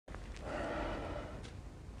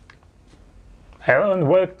Hello and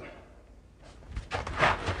welcome.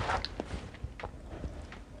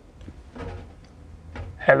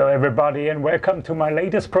 Hello everybody and welcome to my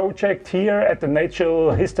latest project here at the Natural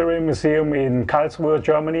History Museum in Karlsruhe,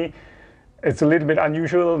 Germany. It's a little bit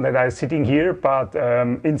unusual that I'm sitting here, but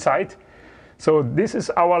inside. So this is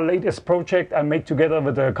our latest project I made together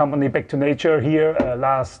with the company Back to Nature here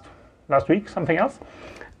last week, something else.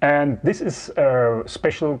 And this is a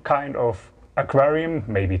special kind of aquarium,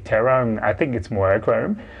 maybe terra, I think it's more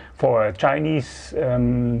aquarium, for a Chinese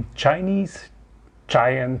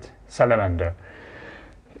giant salamander.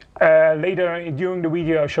 Later during the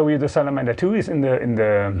video I'll show you the salamander too. Is in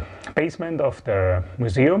the basement of the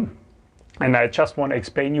museum, and I just want to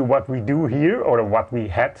explain you what we do here, or what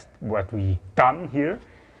we done here.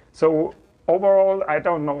 So overall I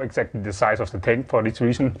don't know exactly the size of the tank. For this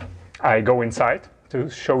reason I go inside to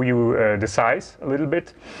show you the size a little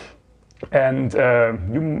bit. And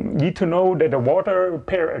you need to know that the water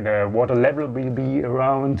level will be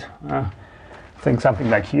around I think something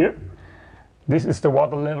like here. This is the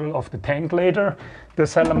water level of the tank later. The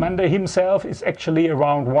salamander himself is actually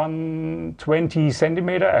around 120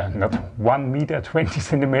 centimeter, not 1 meter 20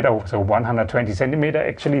 centimeter, so 120 centimeter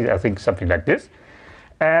actually, I think something like this.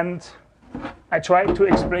 And I try to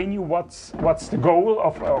explain you what's the goal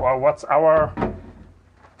of, or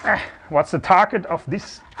what's the target of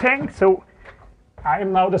this tank. So I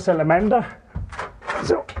am now the salamander.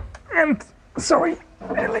 So, and sorry,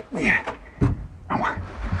 let me.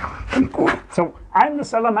 So I'm the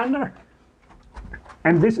salamander,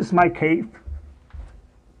 and this is my cave.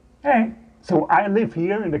 Hey, so I live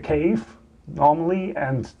here in the cave normally,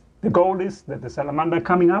 and the goal is that the salamander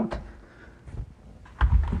coming out,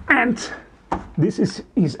 and this is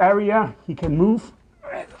his area. He can move.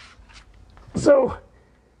 So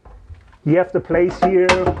you have the place here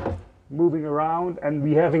moving around, and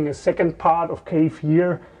we having a second part of cave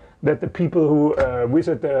here that the people who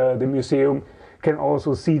visit the museum can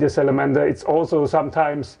also see the salamander. It's also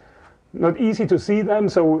sometimes not easy to see them,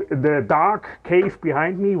 so the dark cave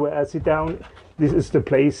behind me where I sit down, this is the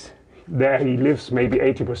place there he lives, maybe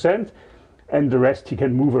 80%, and the rest he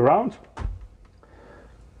can move around.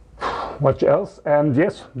 What else? And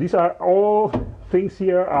yes, these are all things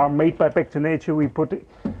here are made by Back to Nature. We put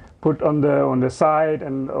on the side,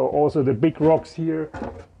 and also the big rocks here,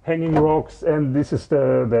 hanging rocks, and this is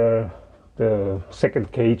the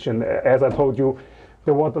second cage. And as I told you,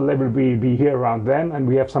 the water level will be here around then, and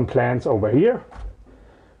we have some plants over here.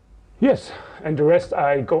 Yes, and the rest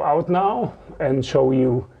I go out now and show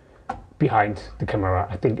you behind the camera.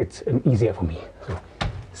 I think it's easier for me. So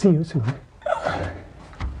see you soon.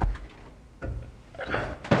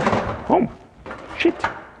 Oh, shit.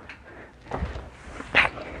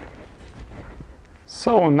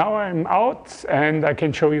 So now I'm out and I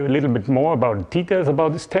can show you a little bit more about details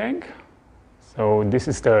about this tank. So this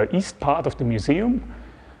is the east part of the museum,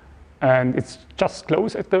 and it's just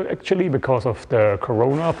closed actually because of the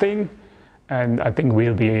Corona thing, and I think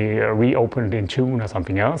we'll be reopened in June or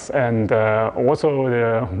something else. And also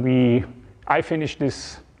I finished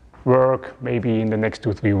this work maybe in the next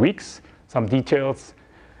 2-3 weeks, some details,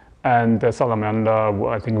 and the salamander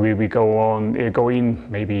I think we will go in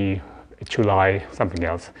maybe July, something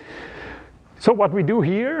else. So what we do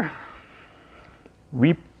here,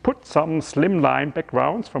 we put some slimline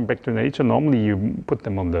backgrounds from Back to Nature. Normally you put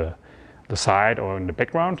them on the side or in the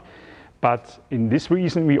background, but in this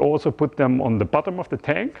reason we also put them on the bottom of the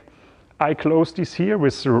tank. I closed this here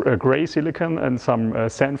with gray silicone and some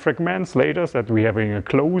sand fragments later, so that we having a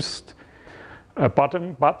closed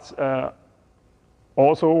bottom, but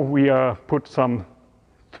also we put some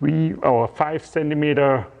 3 or 5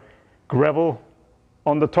 centimeter gravel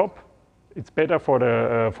on the top. It's better for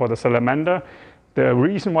the salamander. The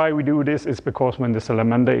reason why we do this is because when the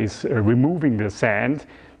salamander is removing the sand,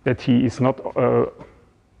 that he is not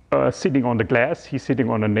sitting on the glass, he's sitting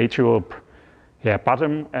on a natural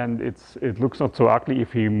bottom, and it looks not so ugly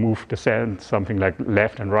if he moves the sand something like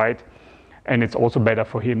left and right. And it's also better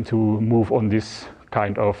for him to move on this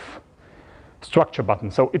kind of structure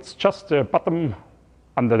button. So it's just the bottom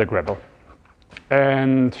under the gravel.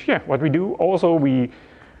 And yeah, what we do also, we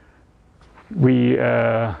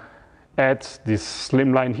add this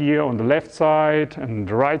slim line here on the left side and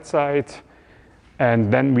the right side,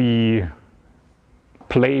 and then we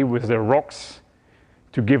play with the rocks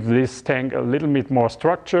to give this tank a little bit more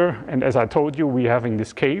structure. And as I told you, we're having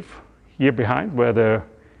this cave here behind where the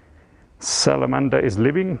salamander is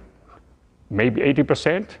living, maybe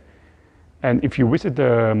 80%. And if you visit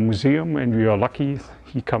the museum and you are lucky,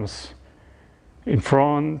 he comes in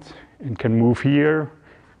front and can move here.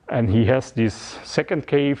 And he has this second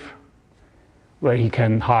cave where he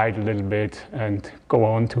can hide a little bit and go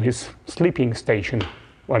on to his sleeping station.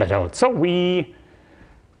 What else? So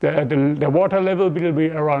the water level will be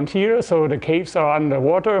around here, so the caves are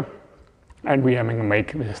underwater, and we are going to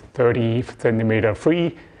make this 30 centimeter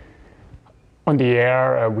free. On the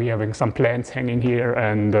air, we're having some plants hanging here,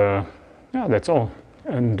 and yeah, that's all.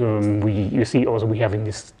 And you see also we're having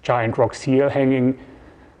this giant rock seal hanging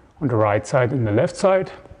on the right side and the left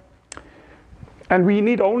side. And we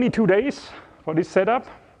need only 2 days for this setup,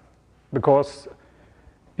 because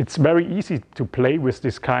it's very easy to play with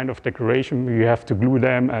this kind of decoration. You have to glue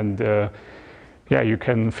them, and yeah, you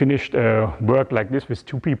can finish work like this with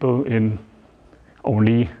 2 people in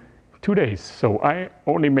only 2 days. So I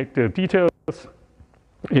only make the details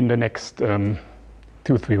in the next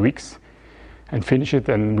 2-3 weeks and finish it.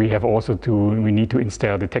 And we have also we need to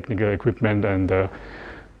install the technical equipment and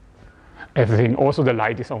everything. Also the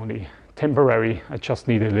light is only temporary. I just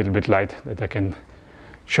need a little bit light that I can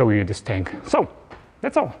show you this tank. So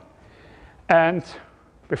that's all. And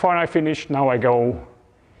before I finish, now I go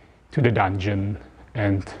to the dungeon,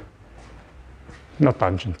 and not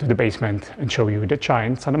dungeon, to the basement, and show you the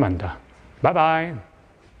giant salamander. Bye bye.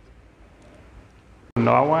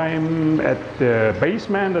 Now I'm at the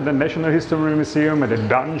basement at the National History Museum, at the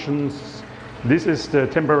dungeons. This is the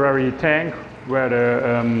temporary tank where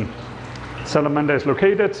the salamander is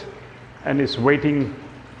located, and is waiting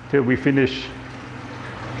till we finish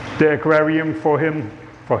the aquarium for him,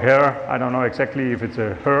 for her. I don't know exactly if it's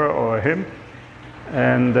a her or a him.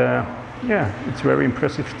 And yeah, it's very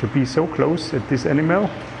impressive to be so close at this animal.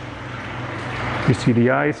 You see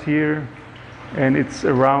the eyes here, and it's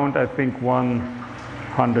around, I think,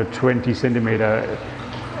 120 centimeter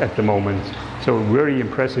at the moment. So very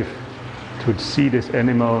impressive to see this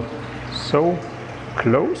animal so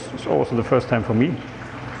close. It's also the first time for me.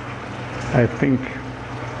 I think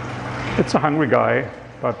it's a hungry guy,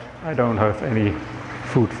 but I don't have any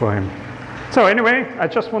food for him. So anyway, I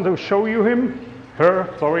just want to show you her,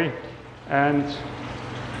 and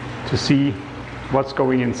to see what's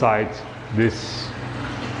going inside this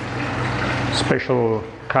special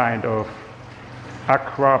kind of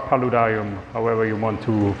aquapaludarium, however you want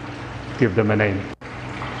to give them a name.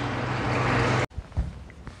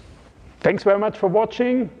 Thanks very much for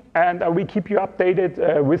watching, and I will keep you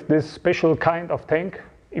updated with this special kind of tank.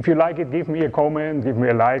 If you like it, give me a comment, give me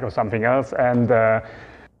a like or something else. And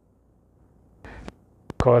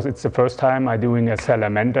because it's the first time I'm doing a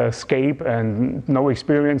salamander scape and no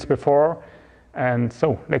experience before. And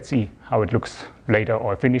so let's see how it looks later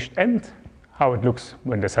or finished, and how it looks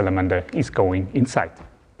when the salamander is going inside.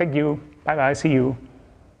 Thank you. Bye bye. See you.